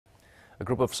A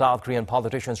group of South Korean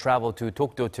politicians traveled to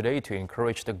Dokdo today to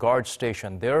encourage the guard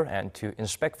station there and to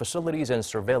inspect facilities and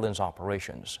surveillance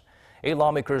operations. 8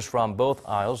 lawmakers from both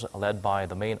aisles, led by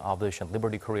the main opposition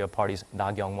Liberty Korea Party's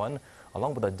Kyung-won,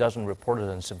 along with a dozen reporters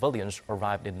and civilians,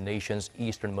 arrived in the nation's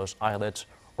easternmost islets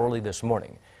early this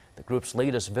morning. The group's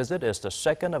latest visit is the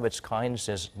second of its kind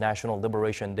since National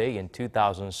Liberation Day in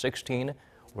 2016,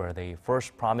 where they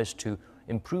first promised to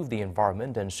improve the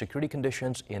environment and security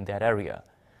conditions in that area.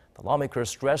 The lawmakers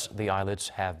stressed the islets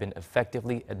have been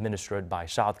effectively administered by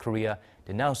South Korea,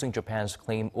 denouncing Japan's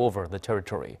claim over the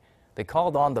territory. They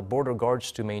called on the border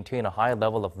guards to maintain a high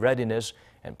level of readiness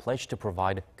and pledged to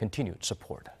provide continued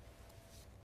support.